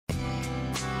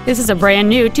This is a brand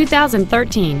new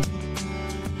 2013.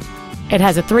 It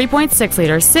has a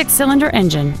 3.6-liter six-cylinder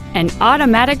engine, an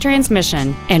automatic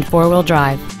transmission, and four-wheel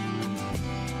drive.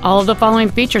 All of the following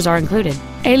features are included: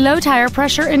 a low tire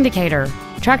pressure indicator,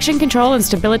 traction control and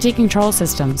stability control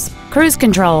systems, cruise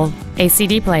control, a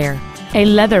CD player, a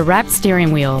leather-wrapped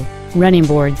steering wheel, running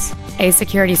boards, a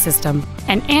security system,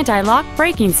 an anti-lock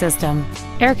braking system,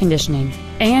 air conditioning,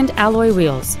 and alloy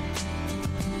wheels.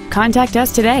 Contact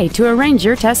us today to arrange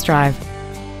your test drive.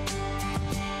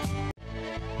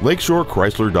 Lakeshore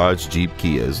Chrysler Dodge Jeep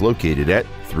Kia is located at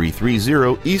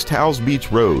 330 East Howze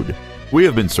Beach Road. We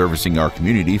have been servicing our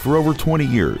community for over 20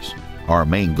 years. Our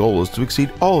main goal is to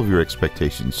exceed all of your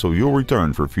expectations so you'll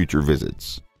return for future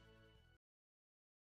visits.